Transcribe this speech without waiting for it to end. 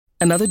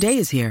Another day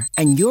is here,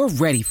 and you're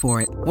ready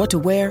for it. What to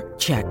wear?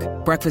 Check.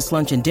 Breakfast,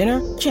 lunch, and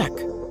dinner? Check.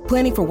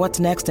 Planning for what's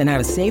next and how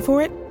to save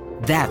for it?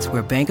 That's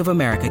where Bank of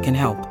America can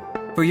help.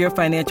 For your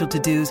financial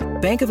to-dos,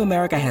 Bank of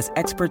America has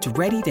experts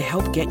ready to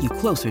help get you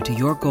closer to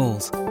your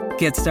goals.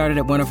 Get started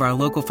at one of our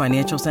local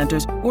financial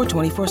centers or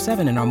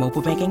 24/7 in our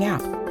mobile banking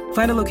app.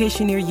 Find a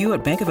location near you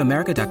at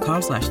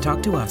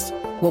bankofamerica.com/talktous.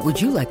 What would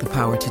you like the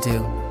power to do?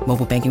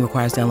 Mobile banking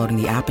requires downloading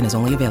the app and is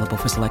only available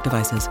for select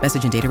devices.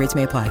 Message and data rates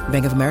may apply.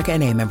 Bank of America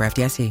N.A., member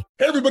FDIC.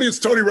 Hey, everybody, it's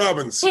Tony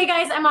Robbins. Hey,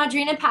 guys, I'm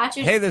Audrina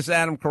Patridge. Hey, this is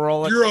Adam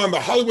Carolla. You're on the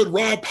Hollywood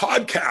Raw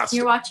podcast.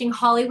 You're watching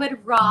Hollywood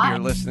Raw. You're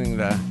listening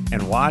to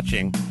and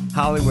watching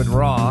Hollywood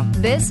Raw.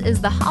 This is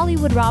the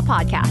Hollywood Raw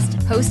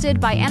podcast, hosted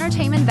by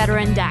entertainment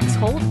veteran Dax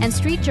Holt and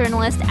street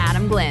journalist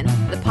Adam Glynn.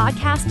 The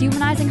podcast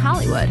humanizing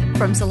Hollywood.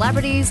 From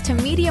celebrities to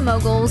media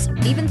moguls,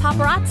 even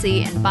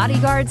paparazzi and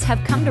bodyguards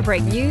have come to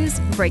break news,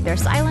 break their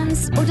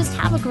silence, or just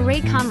have a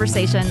great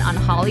conversation on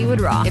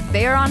Hollywood Raw. If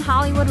they're on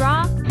Hollywood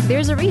Raw,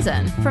 there's a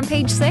reason. From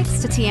Page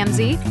 6 to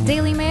TMZ,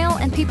 Daily Mail,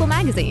 and People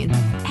Magazine,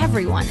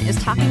 everyone is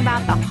talking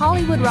about the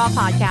Hollywood Raw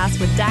podcast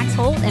with Dax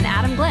Holt and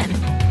Adam Glynn.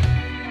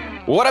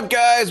 What up,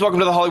 guys? Welcome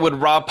to the Hollywood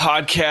Raw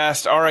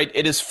podcast. All right,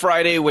 it is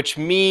Friday, which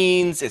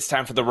means it's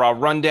time for the Raw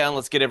Rundown.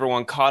 Let's get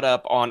everyone caught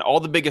up on all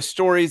the biggest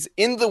stories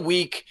in the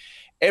week,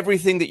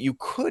 everything that you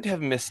could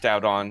have missed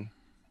out on,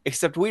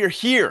 except we are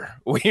here.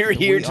 We're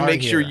here to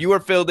make sure you are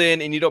filled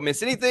in and you don't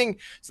miss anything.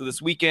 So this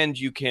weekend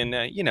you can,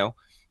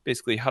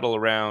 basically huddle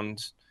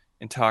around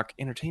and talk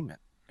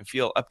entertainment and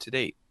feel up to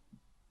date.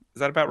 Is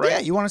that about right? Yeah,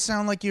 you want to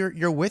sound like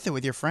you're with it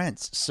with your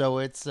friends. So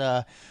it's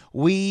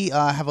we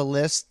have a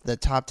list, the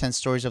top 10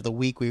 stories of the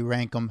week. We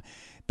rank them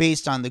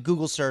based on the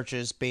Google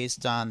searches,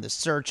 based on the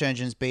search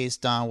engines,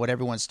 based on what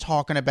everyone's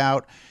talking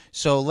about.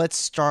 So let's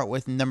start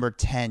with number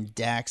 10.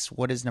 Dax,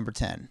 what is number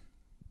 10?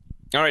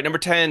 All right, number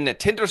 10,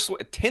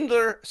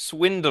 Tinder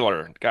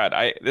Swindler. God,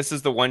 this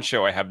is the one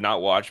show I have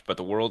not watched, but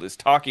the world is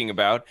talking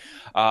about.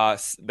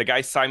 The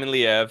guy Simon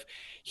Liev.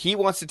 He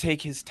wants to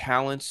take his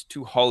talents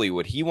to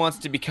Hollywood. He wants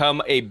to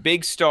become a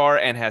big star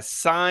and has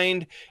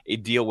signed a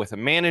deal with a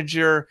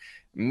manager,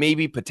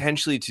 maybe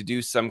potentially to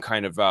do some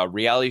kind of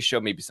reality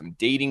show, maybe some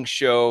dating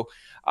show,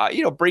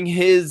 bring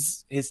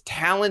his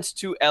talents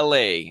to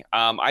LA.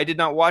 I did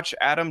not watch,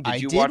 Adam.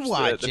 Did you watch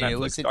the Netflix it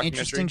was an documentary?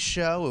 Interesting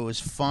show. It was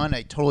fun.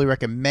 I totally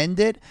recommend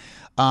it.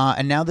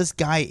 And now this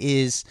guy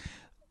is...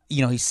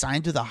 he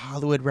signed to the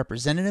Hollywood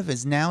Representative,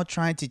 is now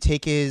trying to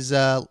take his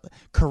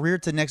career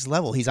to the next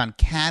level. He's on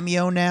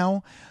Cameo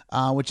now,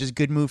 which is a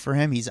good move for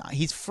him.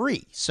 He's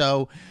free.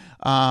 So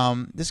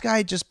this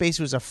guy just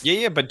basically was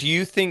yeah. But do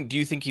you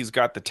think he's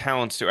got the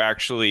talents to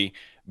actually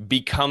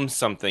become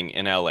something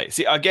in LA?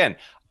 See, again,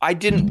 I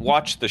didn't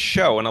watch the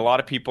show, and a lot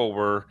of people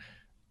were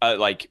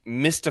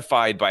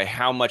mystified by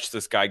how much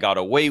this guy got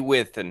away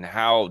with and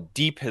how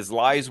deep his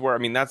lies were. I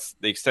mean, that's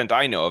the extent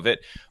I know of it.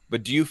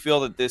 But do you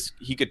feel that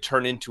he could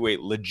turn into a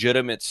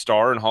legitimate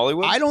star in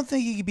Hollywood? I don't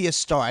think he could be a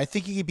star. I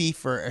think he could be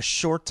for a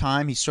short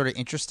time. He's sort of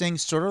interesting,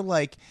 sort of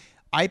like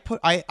I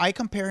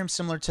compare him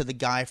similar to the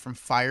guy from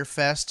Fyre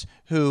Fest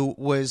who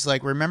was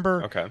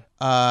remember? Okay.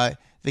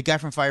 The guy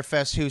from Fyre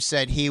Fest who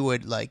said he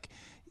would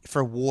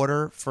for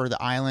water for the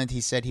island.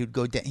 He said he would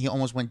go. He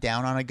almost went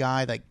down on a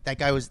guy. That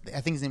guy was. I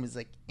think his name was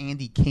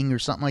Andy King or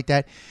something like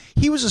that.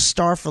 He was a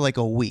star for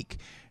a week.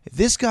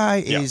 This guy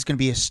is going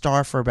to be a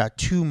star for about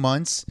 2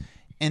 months.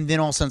 And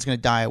then all of a sudden it's going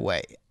to die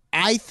away.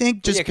 I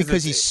think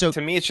because he's so... To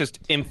me, it's just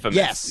infamous.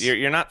 Yes.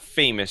 You're not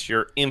famous.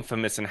 You're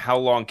infamous. And how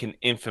long can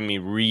infamy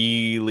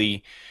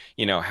really,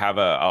 have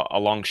a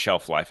long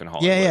shelf life in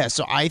Hollywood? Yeah.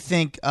 So I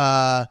think,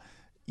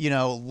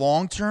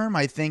 long term,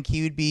 I think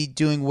he would be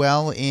doing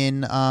well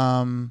in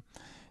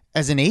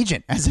as an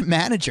agent, as a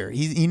manager.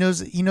 He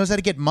knows how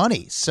to get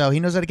money. So he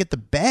knows how to get the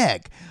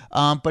bag.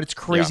 But it's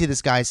crazy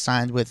this guy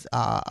signed with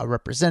a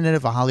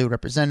representative, a Hollywood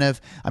representative.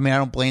 I mean, I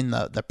don't blame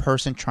the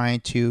person trying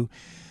to...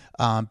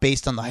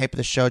 based on the hype of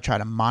the show, try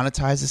to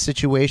monetize the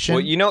situation.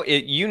 Well,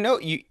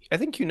 I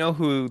think you know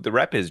who the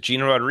rep is,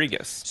 Gina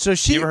Rodriguez. So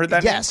you ever heard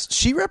that name? Yes,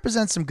 she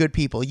represents some good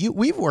people.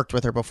 We've worked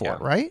with her before,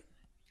 right?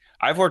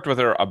 I've worked with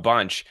her a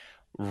bunch.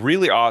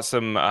 Really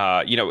awesome.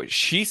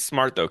 She's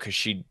smart though, because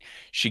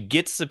she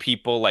gets the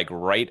people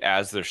right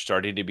as they're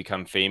starting to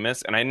become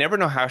famous, and I never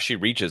know how she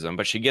reaches them,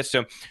 but she gets to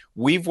them.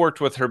 We've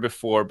worked with her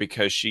before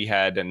because she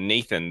had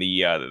Nathan,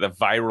 the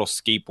viral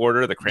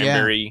skateboarder, the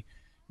cranberry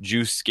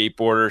juice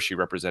skateboarder. She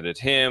represented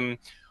him.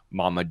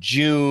 Mama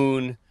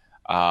June.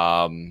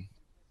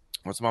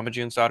 What's Mama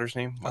June's daughter's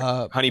name?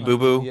 Honey Boo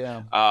Boo.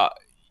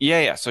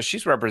 Yeah. So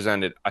she's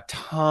represented a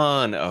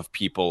ton of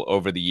people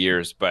over the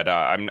years, but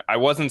I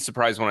wasn't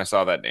surprised when I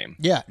saw that name.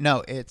 Yeah,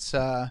 no, it's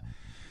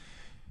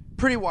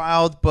pretty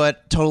wild,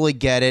 but totally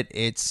get it.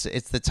 It's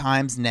the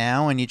times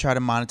now, and you try to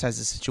monetize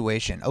the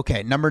situation.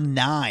 Okay, number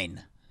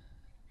 9.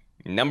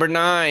 Number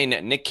 9,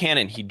 Nick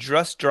Cannon. He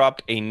just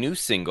dropped a new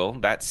single.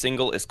 That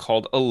single is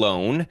called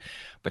Alone.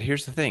 But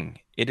here's the thing.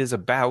 It is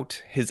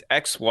about his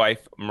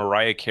ex-wife,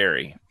 Mariah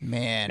Carey.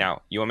 Man.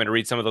 Now, you want me to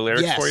read some of the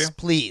lyrics for you? Yes,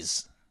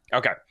 please.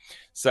 Okay.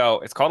 So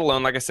it's called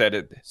Alone, like I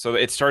said. So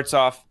it starts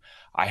off,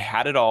 I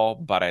had it all,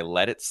 but I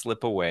let it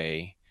slip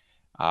away.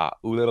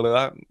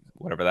 Whatever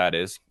that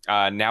is.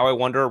 Now I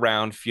wander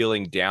around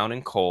feeling down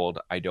and cold.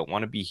 I don't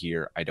want to be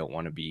here. I don't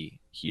want to be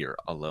here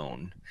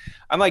alone.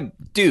 I'm like,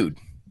 dude.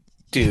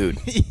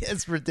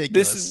 It's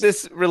ridiculous.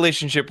 This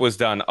relationship was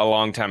done a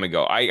long time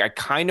ago. I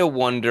kind of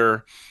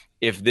wonder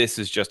if this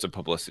is just a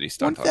publicity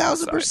stunt.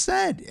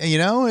 1,000%. You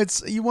know,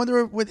 you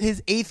wonder with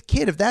his 8th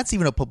kid if that's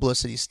even a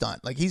publicity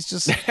stunt. Like he's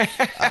just,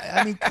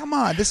 I mean, come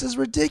on, this is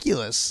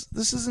ridiculous.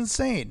 This is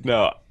insane.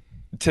 No,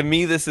 to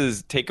me, this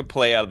is take a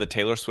play out of the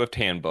Taylor Swift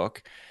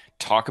handbook,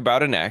 talk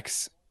about an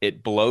ex,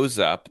 it blows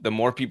up. The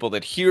more people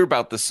that hear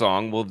about the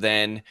song will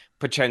then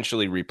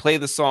potentially replay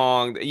the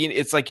song.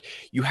 It's like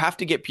you have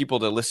to get people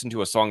to listen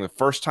to a song the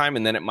first time,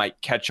 and then it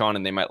might catch on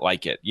and they might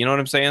like it. You know what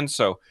I'm saying?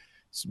 So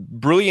it's a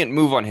brilliant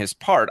move on his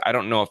part. I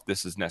don't know if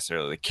this is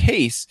necessarily the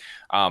case.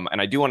 And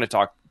I do want to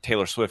talk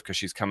Taylor Swift because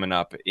she's coming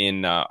up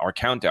in our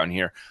countdown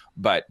here.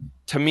 But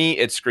to me,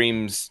 it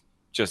screams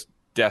just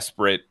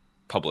desperate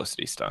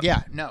publicity stunt.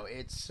 Yeah, no,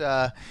 it's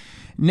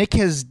Nick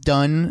has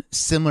done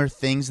similar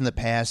things in the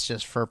past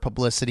just for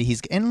publicity.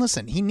 And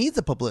listen, he needs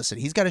the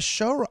publicity. He's got a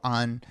show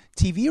on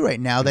TV right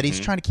now that he's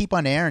trying to keep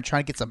on air and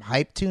trying to get some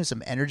hype to and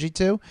some energy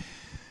to.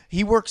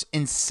 He works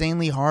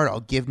insanely hard. I'll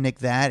give Nick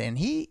that. And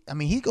he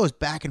goes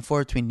back and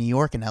forth between New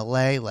York and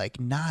LA like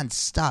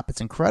nonstop.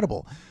 It's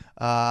incredible.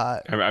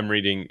 I'm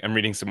reading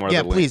some more. Yeah,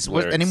 of the please.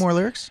 lyrics. Any more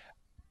lyrics?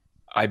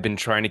 I've been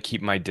trying to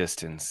keep my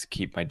distance.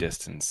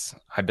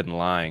 I've been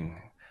lying.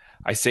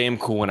 I say I'm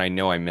cool when I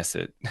know I miss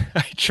it.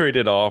 I trade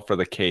it all for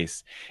the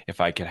case.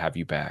 If I could have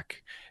you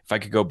back, if I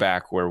could go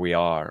back where we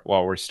are,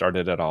 while we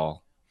started it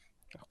all.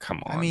 Oh,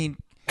 come on. I mean,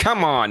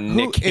 come on,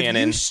 Nick Cannon.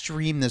 If you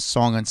stream this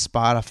song on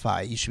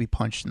Spotify, you should be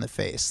punched in the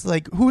face.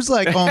 Like, who's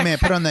like, oh man,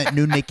 put on that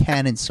new Nick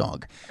Cannon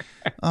song.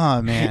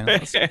 Oh man,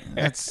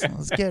 let's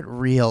get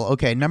real.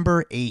 Okay,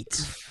 number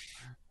 8.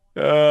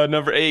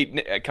 Number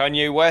 8,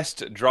 Kanye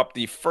West dropped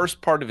the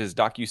first part of his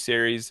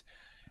docuseries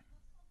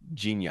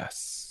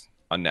Genius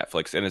on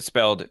Netflix, and it's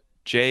spelled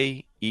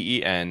JEEN-YUHS.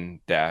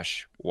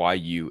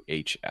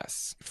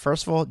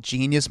 First of all,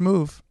 genius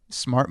move.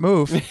 Smart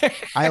move.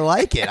 I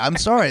like it. I'm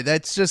sorry.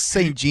 That's just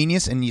saying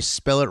genius and you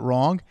spell it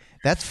wrong.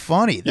 That's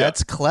funny. Yeah.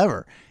 That's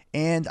clever.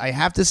 And I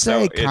have to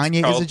say,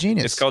 Kanye is a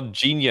genius. It's called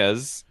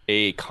Genius,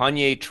 a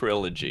Kanye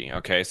trilogy.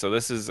 Okay, so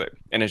this is,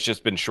 and it's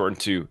just been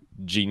shortened to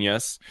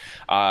Genius.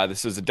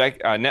 This is a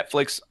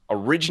Netflix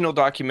original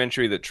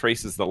documentary that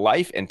traces the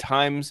life and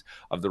times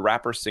of the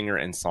rapper, singer,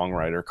 and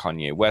songwriter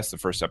Kanye West. The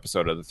first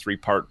episode of the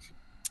 3-part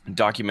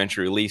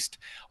documentary released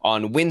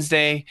on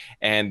Wednesday,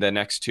 and the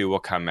next 2 will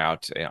come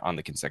out on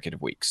the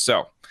consecutive weeks.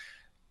 So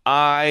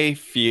I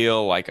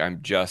feel like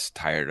I'm just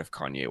tired of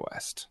Kanye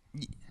West.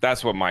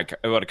 That's what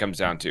it comes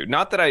down to.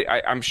 Not that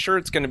I'm sure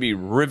it's going to be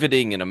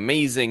riveting and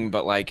amazing,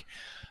 but like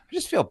I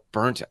just feel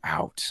burnt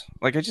out.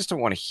 Like I just don't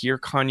want to hear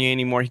Kanye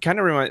anymore. He kind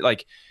of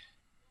reminds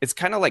it's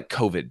kind of like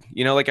COVID.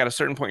 You know, like at a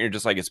certain point you're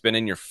just like it's been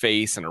in your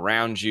face and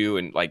around you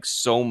and like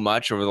so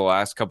much over the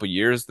last couple of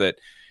years that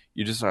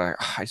you just like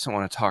I just don't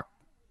want to talk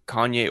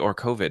Kanye or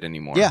COVID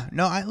anymore. Yeah,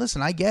 no, I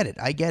get it.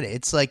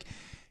 It's like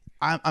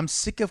I'm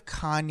sick of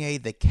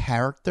Kanye the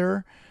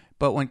character,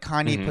 but when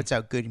Kanye puts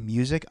out good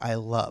music, I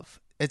love.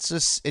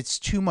 It's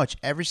too much.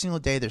 Every single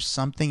day there's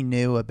something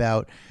new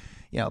about,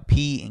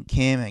 Pete and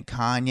Kim and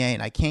Kanye,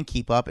 and I can't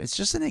keep up. It's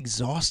just an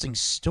exhausting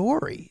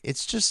story.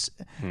 It's just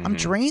I'm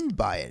drained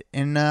by it,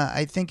 and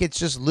I think it's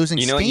just losing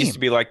steam. It used to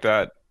be like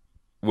that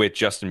with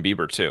Justin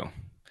Bieber too.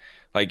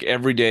 Like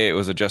every day it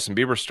was a Justin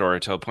Bieber story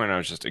till the point I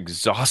was just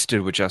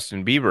exhausted with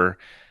Justin Bieber.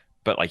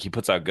 But like he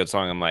puts out a good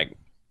song, I'm like,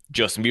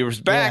 Justin Bieber's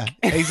back.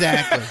 Yeah,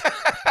 exactly.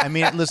 I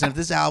mean, listen, if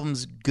this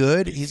album's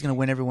good, he's going to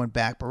win everyone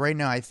back. But right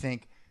now, I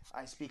think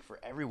I speak for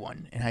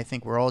everyone, and I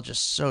think we're all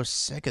just so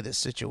sick of this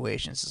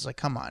situation. It's like,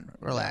 come on,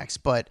 relax.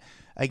 But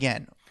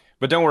again.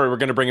 But don't worry, we're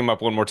going to bring him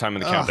up one more time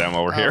in the countdown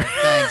while we're here.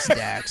 Thanks,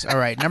 Dax. All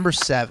right, number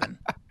 7.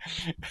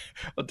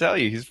 I'll tell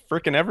you, he's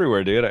freaking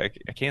everywhere, dude. I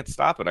can't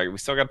stop it. We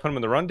still got to put him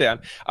in the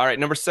rundown. All right,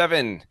 number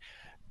 7.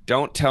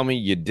 Don't tell me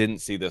you didn't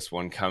see this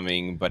one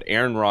coming, but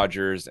Aaron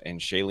Rodgers and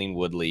Shailene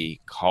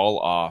Woodley call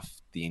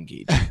off the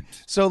engagement.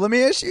 So let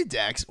me ask you,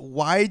 Dax,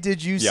 why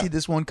did you see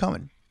this one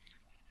coming?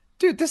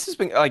 Dude, this has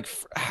been like,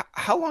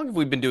 how long have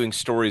we been doing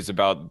stories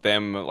about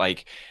them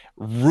like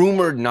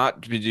rumored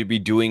not to be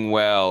doing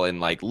well and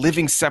like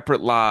living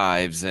separate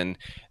lives and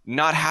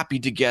not happy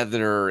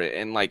together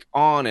and like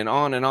on and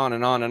on and on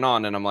and on and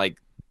on. And I'm like,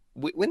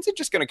 when's it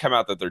just going to come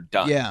out that they're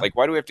done? Yeah. Like,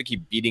 why do we have to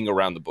keep beating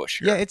around the bush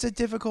here? Yeah, it's a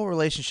difficult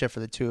relationship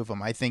for the two of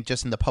them. I think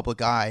just in the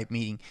public eye,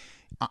 meaning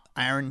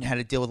Aaron had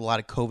to deal with a lot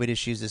of COVID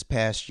issues this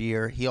past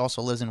year. He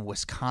also lives in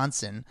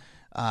Wisconsin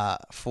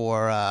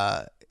for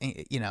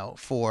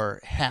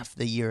half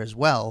the year as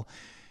well.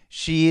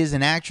 She is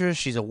an actress.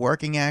 She's a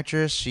working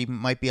actress. She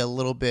might be a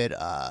little bit,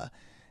 and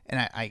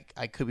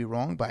I could be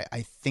wrong, but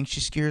I think she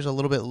skews a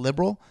little bit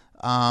liberal.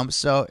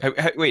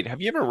 Wait,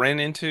 have you ever ran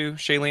into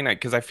Shailene?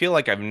 Because I feel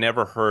like I've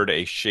never heard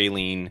a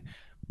Shailene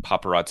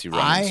paparazzi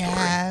running story. I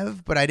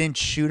have, but I didn't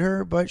shoot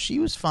her. But she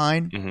was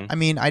fine. I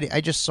mean, I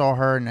just saw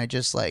her, and I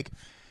just like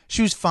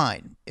She was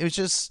fine. It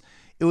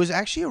was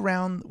actually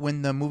around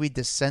when the movie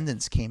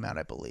Descendants came out,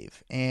 I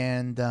believe,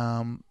 and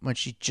when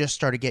she just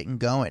started getting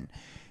going.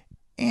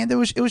 And it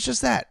was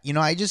just that,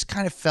 I just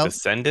kind of felt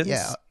Descendants.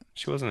 Yeah,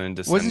 she wasn't in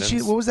Descendants. wasn't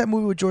she? What was that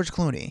movie with George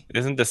Clooney?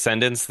 Isn't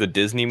Descendants the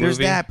Disney movie? There's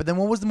that, but then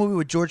what was the movie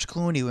with George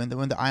Clooney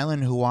when the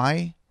island in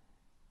Hawaii?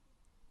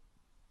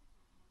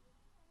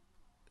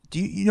 Do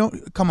you know?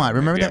 Come on,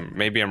 remember that?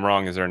 Maybe I'm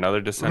wrong. Is there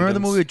another Descendants? Remember the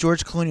movie with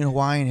George Clooney in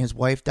Hawaii and his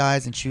wife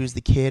dies and she was the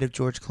kid of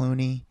George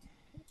Clooney?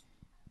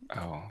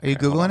 Oh, Are you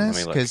Googling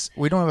this? Because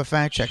we don't have a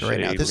fact checker right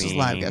now. This is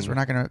live, guys. Shailene We're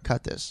not going to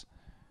cut this.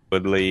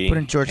 Woodley Put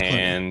in George Clooney.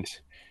 and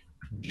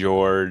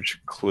George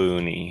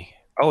Clooney.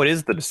 Oh, it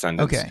is the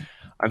Descendants. Okay.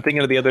 I'm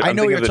thinking of the other. I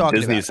know I'm what you're thinking of the talking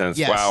Disney about. sense.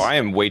 Yes. Wow, I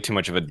am way too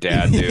much of a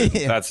dad, dude.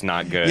 Yeah. That's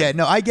not good. Yeah,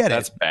 no, I get it.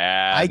 That's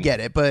bad. I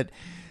get it, but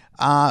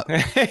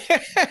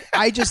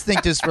I just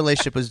think this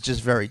relationship was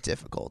just very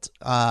difficult.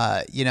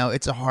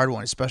 It's a hard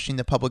one, especially in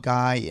the public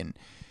eye, and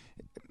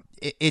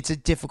it's a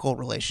difficult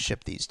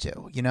relationship. These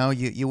two,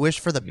 you wish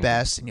for the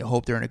best and you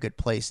hope they're in a good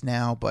place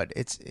now, but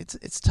it's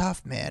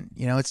tough, man.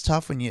 It's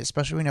tough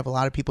especially when you have a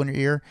lot of people in your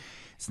ear.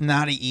 It's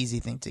not an easy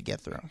thing to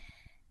get through.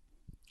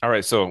 All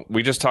right, so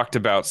we just talked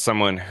about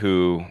someone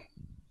who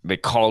they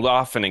called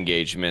off an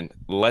engagement.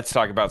 Let's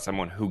talk about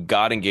someone who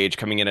got engaged.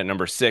 Coming in at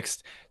number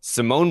 6,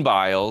 Simone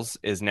Biles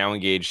is now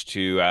engaged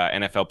to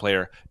NFL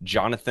player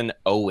Jonathan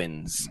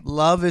Owens.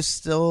 Love is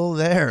still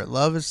there.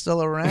 Love is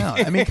still around.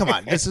 I mean, come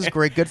on, this is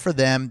great. Good for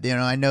them.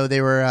 I know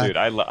they were. Dude,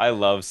 I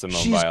love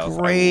Simone she's Biles. She's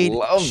great. I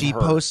love she her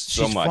posts.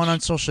 so She's much. fun on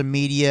social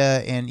media,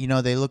 and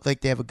they look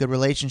like they have a good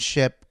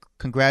relationship.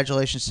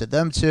 Congratulations to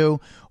them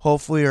too.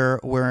 Hopefully,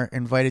 we're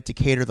invited to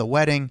cater the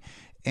wedding,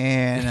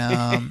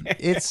 and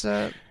it's.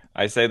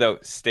 I say though,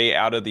 stay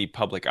out of the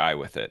public eye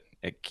with it.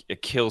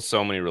 It kills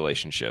so many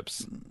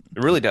relationships.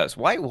 It really does.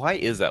 Why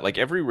is that? Like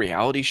every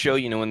reality show,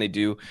 when they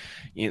do,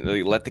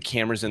 they let the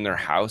cameras in their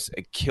house,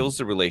 it kills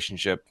the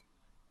relationship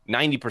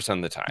 90%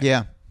 of the time.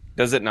 Yeah.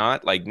 Does it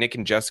not? Like Nick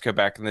and Jessica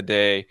back in the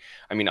day.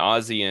 I mean,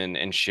 Ozzy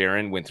and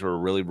Sharon went through a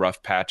really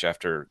rough patch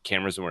after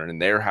cameras were in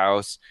their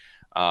house.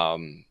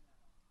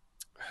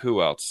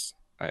 Who else?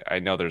 I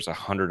know there's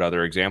 100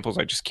 other examples.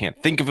 I just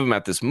can't think of them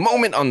at this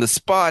moment on the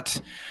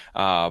spot.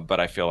 But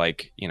I feel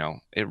like,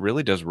 it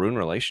really does ruin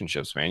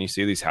relationships, man. You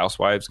see these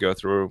housewives go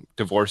through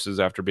divorces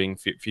after being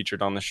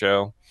featured on the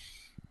show.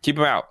 Keep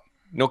them out.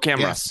 No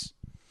cameras. Yes.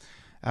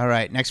 All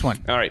right. Next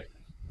one. All right.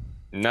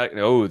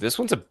 This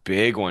one's a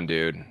big one,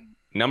 dude.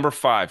 Number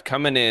 5,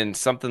 coming in,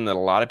 something that a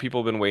lot of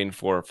people have been waiting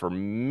for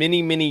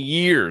many, many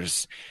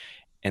years.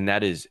 And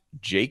that is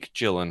Jake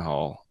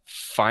Gyllenhaal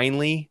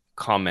finally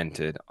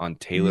commented on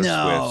Taylor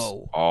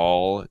Swift's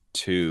All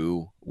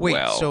Too Well.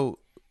 Wait, so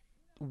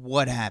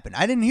what happened?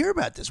 I didn't hear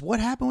about this. What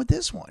happened with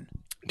this one?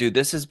 Dude,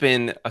 this has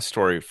been a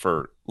story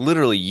for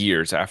literally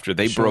years after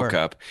they broke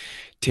up.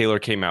 Taylor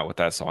came out with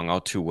that song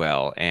All Too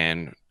Well,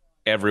 and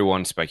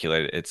everyone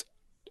speculated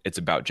it's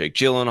about Jake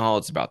Gyllenhaal.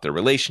 It's about their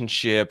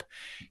relationship.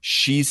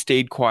 She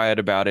stayed quiet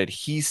about it.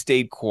 He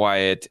stayed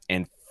quiet,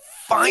 and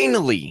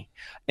finally...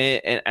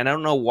 And I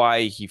don't know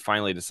why he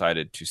finally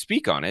decided to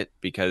speak on it,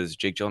 because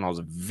Jake Gyllenhaal is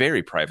a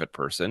very private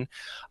person.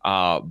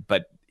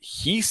 But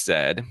he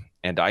said,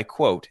 and I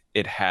quote,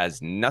 "It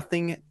has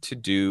nothing to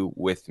do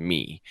with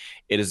me.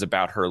 It is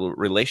about her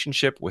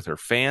relationship with her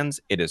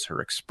fans. It is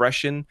her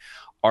expression.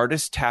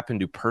 Artists tap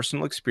into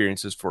personal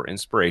experiences for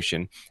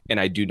inspiration, and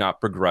I do not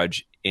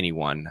begrudge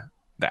anyone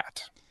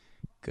that."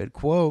 Good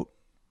quote.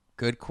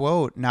 Good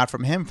quote. Not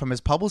from him, from his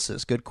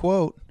publicist. Good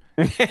quote.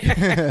 You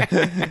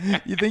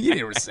think he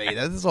didn't say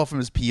that? This is all from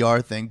his PR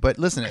thing. But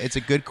listen, it's a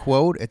good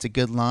quote. It's a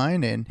good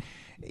line. And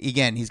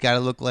again, he's got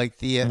to look like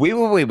the...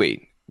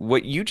 Wait.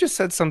 What you just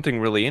said something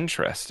really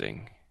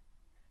interesting.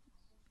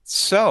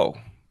 So,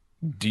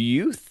 do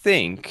you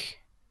think...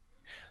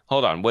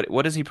 Hold on.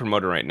 What is he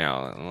promoting right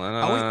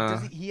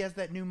now? He has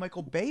that new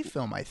Michael Bay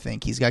film, I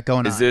think he's got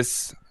going on. Is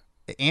this...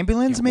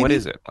 Ambulance, maybe? What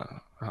is it?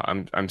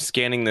 I'm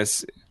scanning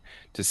this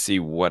to see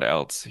what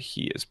else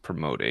he is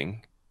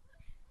promoting.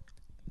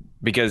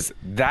 Because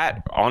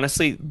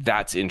honestly,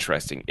 that's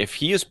interesting. If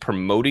he is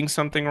promoting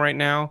something right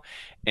now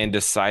and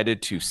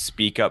decided to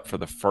speak up for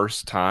the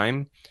first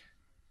time,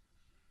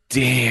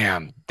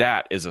 damn,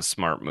 that is a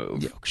smart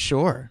move. Yeah,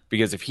 sure.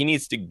 Because if he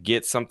needs to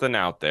get something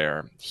out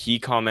there, he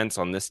comments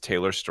on this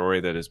Taylor story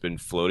that has been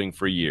floating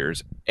for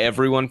years.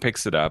 Everyone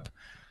picks it up.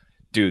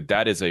 Dude,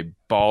 that is a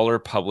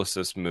baller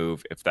publicist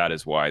move if that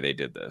is why they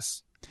did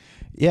this.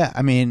 Yeah,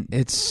 I mean,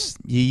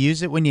 you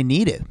use it when you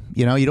need it.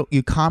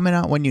 You comment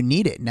out when you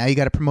need it. Now you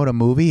got to promote a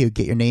movie, you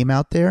get your name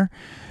out there.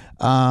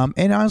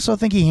 And I also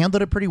think he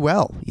handled it pretty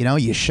well.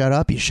 You shut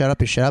up.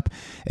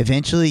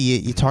 Eventually,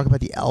 you talk about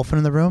the elephant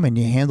in the room, and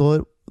you handle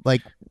it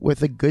like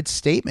with a good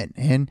statement.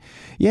 And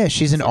yeah,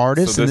 she's an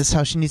artist, and this is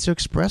how she needs to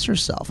express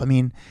herself. I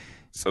mean,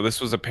 so this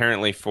was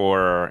apparently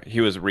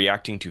he was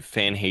reacting to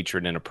fan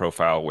hatred in a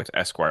profile with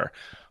Esquire.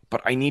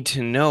 But I need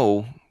to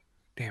know,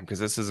 because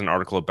this is an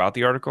article about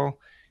the article,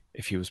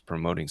 if he was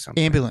promoting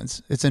something.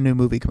 Ambulance. It's a new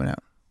movie coming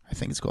out, I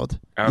think it's called.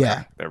 Okay,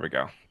 yeah. There we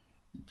go.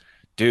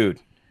 Dude,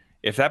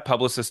 if that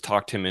publicist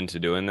talked him into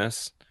doing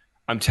this,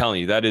 I'm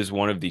telling you, that is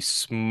one of the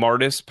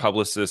smartest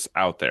publicists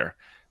out there.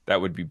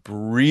 That would be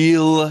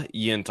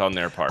brilliant on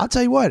their part. I'll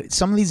tell you what,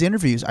 some of these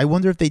interviews, I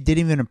wonder if they did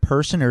even in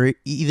person or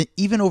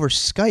even over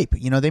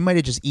Skype. You know, they might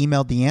have just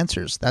emailed the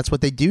answers. That's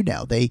what they do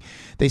now. They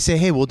say,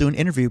 hey, we'll do an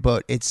interview,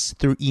 but it's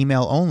through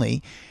email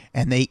only.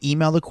 And they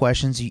email the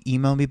questions, you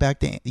email them back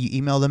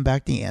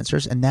the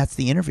answers, and that's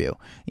the interview.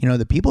 You know,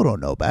 the people don't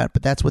know about it,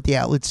 but that's what the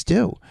outlets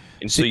do.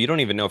 And so you don't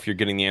even know if you're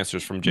getting the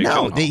answers from Jake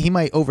No, Gyllenhaal. he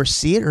might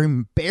oversee it, or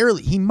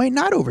he might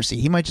not oversee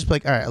it. He might just be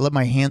like, all right, let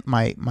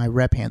my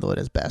rep handle it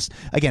as best.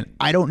 Again,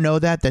 I don't know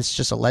that. That's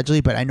just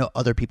allegedly, but I know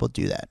other people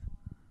do that.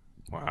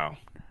 Wow.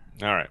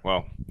 All right.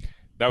 Well,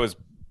 that was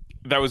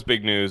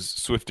big news.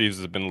 Swifties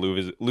have been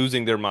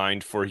losing their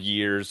mind for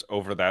years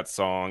over that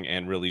song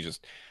and really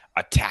just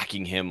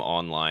attacking him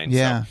online.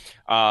 Yeah.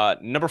 So,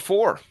 number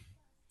 4.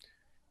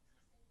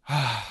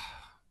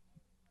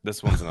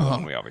 This one's another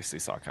one we obviously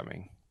saw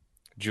coming.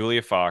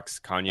 Julia Fox,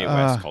 Kanye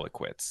West call it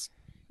quits.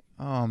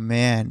 Oh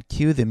man,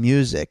 cue the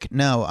music.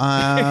 No,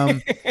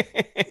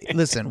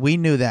 listen, we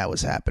knew that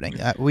was happening.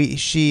 What are we gonna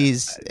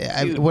say?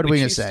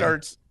 She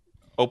starts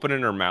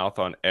opening her mouth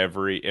on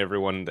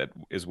everyone that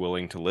is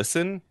willing to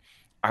listen.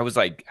 I was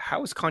like,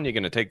 how is Kanye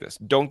going to take this?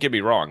 Don't get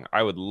me wrong.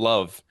 I would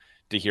love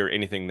to hear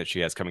anything that she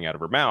has coming out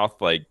of her mouth.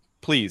 Like,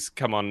 please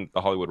come on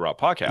the Hollywood Raw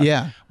podcast.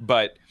 Yeah.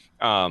 But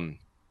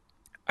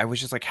I was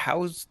just like,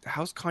 how's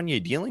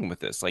Kanye dealing with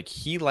this? Like,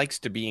 he likes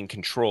to be in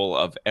control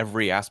of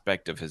every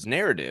aspect of his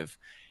narrative.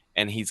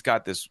 And he's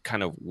got this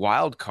kind of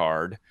wild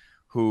card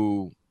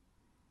who,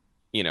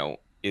 you know,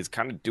 is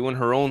kind of doing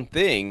her own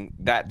thing.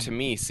 That to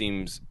me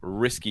seems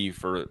risky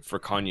for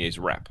Kanye's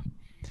rep.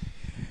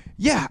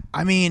 Yeah,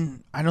 I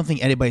mean, I don't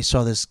think anybody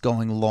saw this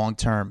going long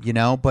term, you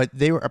know, but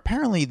they were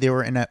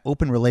in an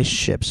open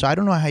relationship. So I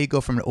don't know how you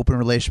go from an open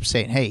relationship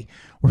saying, hey,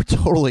 we're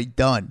totally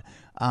done.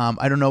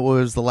 I don't know what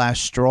was the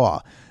last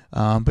straw.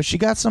 But she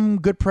got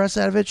some good press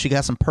out of it. She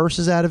got some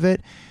purses out of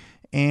it.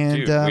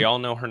 And dude, we all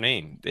know her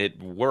name.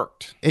 It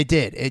worked. It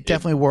did. It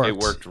definitely worked. It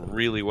worked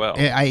really well.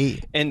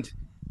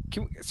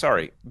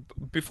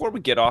 Before we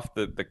get off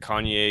the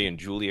Kanye and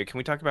Julia, can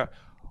we talk about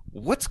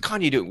what's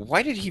Kanye doing?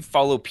 Why did he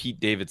follow Pete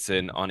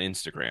Davidson on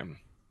Instagram?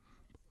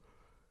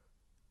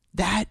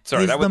 That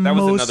was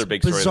another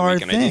big story of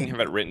the week, and I didn't have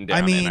it written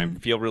down. and I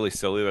feel really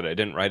silly that I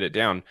didn't write it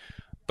down.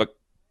 But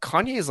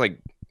Kanye is like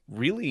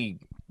really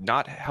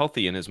not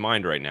healthy in his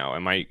mind right now.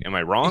 Am I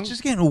wrong? It's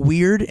just getting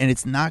weird, and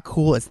it's not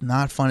cool. It's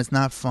not fun. It's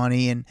not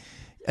funny. And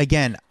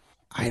again,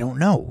 I don't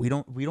know. We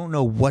don't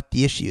know what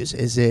the issue is.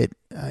 Is it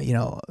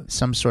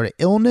some sort of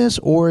illness,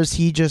 or is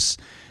he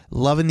just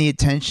loving the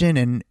attention?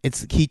 And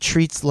he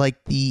treats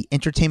like the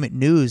entertainment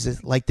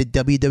news like the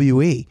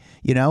WWE.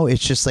 You know,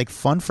 it's just like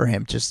fun for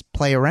him. Just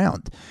play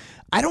around.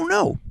 I don't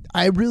know.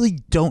 I really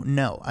don't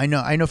know. I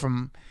know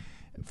from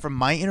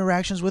my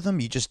interactions with him,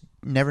 you just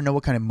never know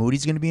what kind of mood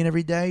he's going to be in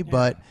every day. Yeah.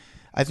 But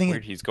I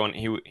think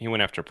he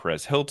went after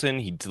Perez Hilton.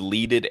 He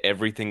deleted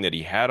everything that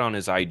he had on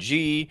his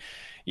IG.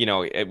 You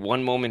know, at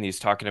one moment he's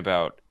talking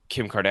about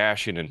Kim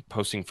Kardashian and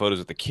posting photos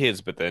of the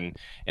kids, but then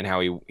and how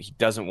he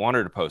doesn't want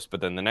her to post.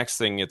 But then the next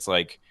thing, it's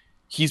like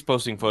he's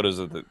posting photos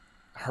of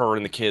her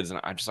and the kids, and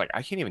I'm just like,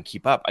 I can't even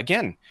keep up.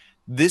 Again,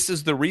 this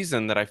is the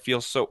reason that I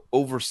feel so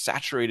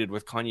oversaturated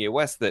with Kanye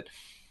West that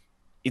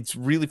it's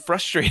really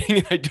frustrating,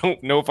 and I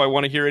don't know if I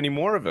want to hear any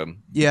more of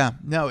him. Yeah,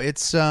 no,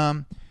 it's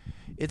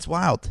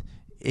wild.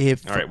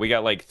 All right, we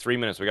got like 3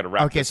 minutes. We got to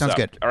wrap this up. Okay, sounds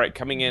good. All right,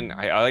 coming in,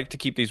 I like to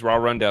keep these raw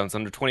rundowns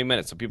under 20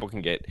 minutes so people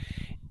can get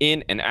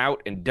in and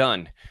out and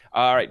done.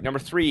 All right, number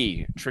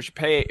 3, Trisha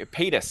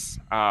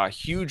Paytas,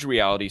 huge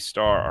reality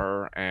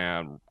star,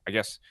 and I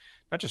guess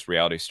not just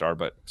reality star,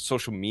 but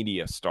social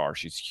media star.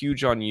 She's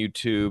huge on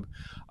YouTube.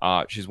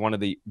 She's one of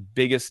the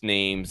biggest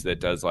names that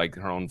does like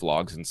her own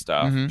vlogs and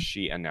stuff. Mm-hmm.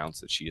 She announced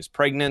that she is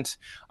pregnant.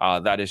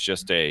 That is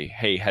just a,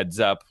 hey,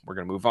 heads up, we're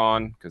going to move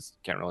on because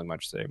can't really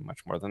say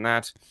much more than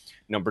that.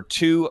 Number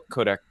 2,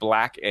 Kodak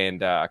Black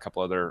and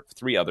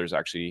three others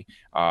actually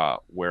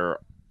were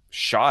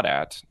shot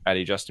at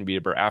a Justin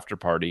Bieber after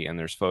party. And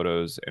there's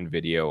photos and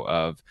video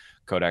of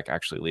Kodak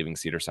actually leaving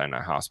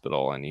Cedars-Sinai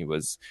Hospital. And he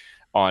was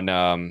on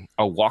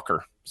a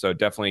walker, so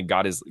definitely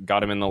got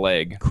him in the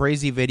leg.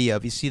 Crazy video.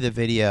 If you see the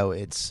video,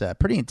 it's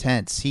pretty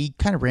intense. He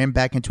kind of ran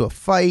back into a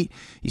fight.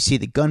 You see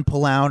the gun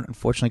pull out.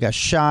 Unfortunately, got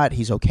shot.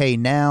 He's okay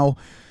now,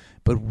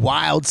 but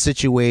wild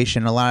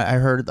situation. I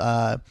heard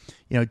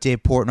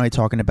Dave Portnoy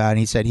talking about it, and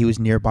he said he was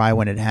nearby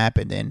when it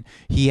happened, and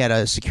he had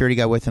a security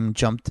guy with him,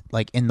 jumped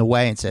like in the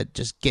way and said,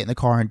 just get in the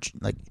car and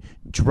like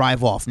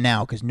drive off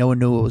now, because no one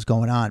knew what was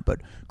going on.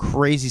 But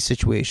crazy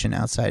situation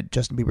outside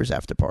Justin Bieber's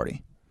after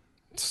party.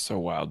 It's so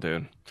wild,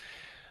 dude.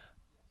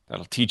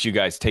 That'll teach you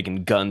guys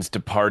taking guns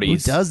to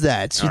parties. Who does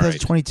that? It's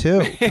 2022.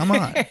 Right. Come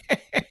on.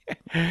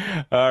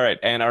 All right.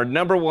 And our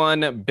number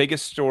 1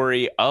 biggest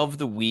story of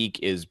the week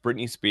is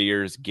Britney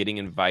Spears getting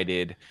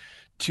invited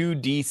to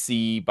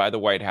D.C. by the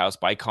White House,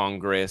 by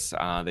Congress.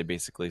 They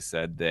basically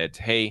said that,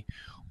 hey,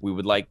 we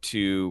would like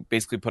to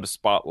basically put a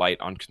spotlight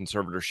on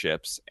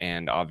conservatorships.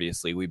 And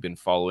obviously, we've been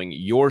following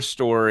your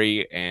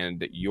story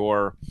and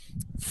your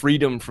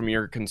freedom from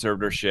your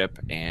conservatorship.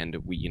 And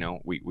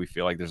we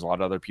feel like there's a lot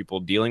of other people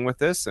dealing with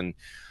this. And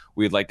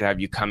we'd like to have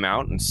you come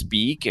out and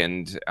speak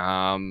and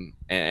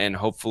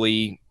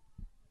hopefully,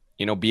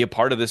 be a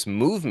part of this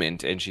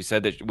movement. And she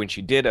said that when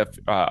she did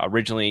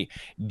originally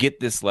get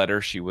this letter,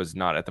 she was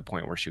not at the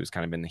point where she was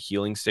kind of in the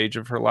healing stage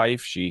of her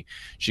life. She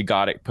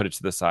got it, put it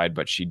to the side,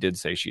 but she did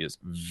say she is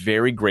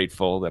very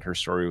grateful that her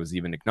story was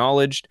even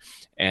acknowledged,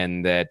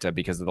 and that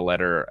because of the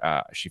letter,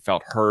 she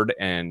felt heard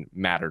and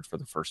mattered for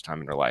the first time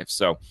in her life.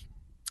 So,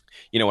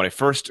 when I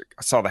first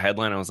saw the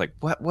headline, I was like,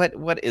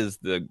 what is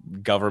the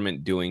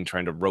government doing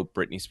trying to rope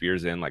Britney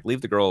Spears in? Like,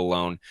 leave the girl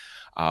alone.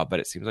 But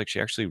it seems like she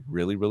actually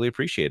really, really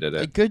appreciated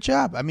it. Good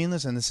job. I mean,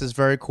 listen, this is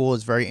very cool.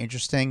 It's very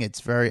interesting.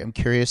 I'm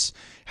curious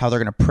how they're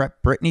going to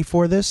prep Britney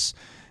for this.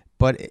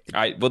 But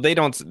we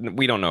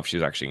don't know if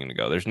she's actually going to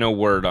go. There's no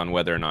word on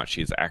whether or not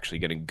she's actually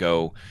going to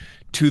go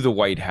to the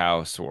White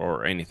House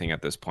or anything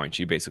at this point.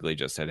 She basically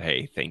just said,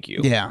 hey, thank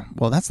you. Yeah.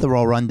 Well, that's the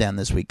Raw Rundown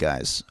this week,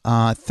 guys.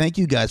 Thank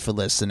you guys for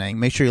listening.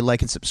 Make sure you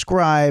like and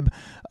subscribe.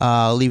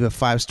 Leave a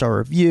 5-star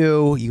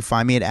review. You can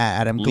find me at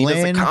Adam Glynn.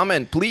 Leave us a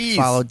comment, please.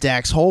 Follow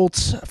Dax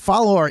Holtz.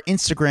 Follow our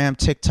Instagram,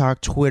 TikTok,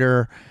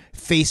 Twitter,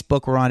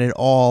 Facebook. We're on it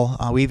all.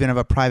 We even have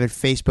a private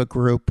Facebook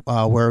group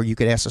where you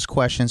could ask us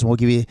questions, and we'll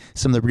give you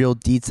some of the real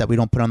deets that we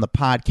don't put on the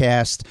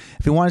podcast.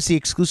 If you want to see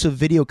exclusive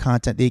video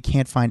content that you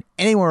can't find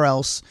anywhere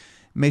else,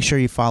 make sure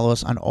you follow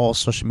us on all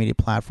social media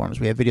platforms.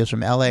 We have videos from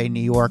LA, New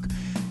York,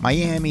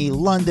 Miami,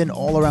 London,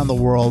 all around the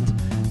world.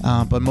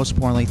 But most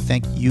importantly,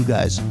 thank you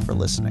guys for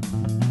listening.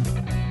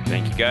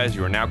 Thank you, guys.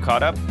 You are now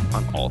caught up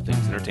on all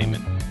things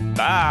entertainment.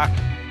 Bye.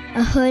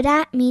 A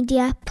Huda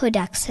Media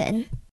Production.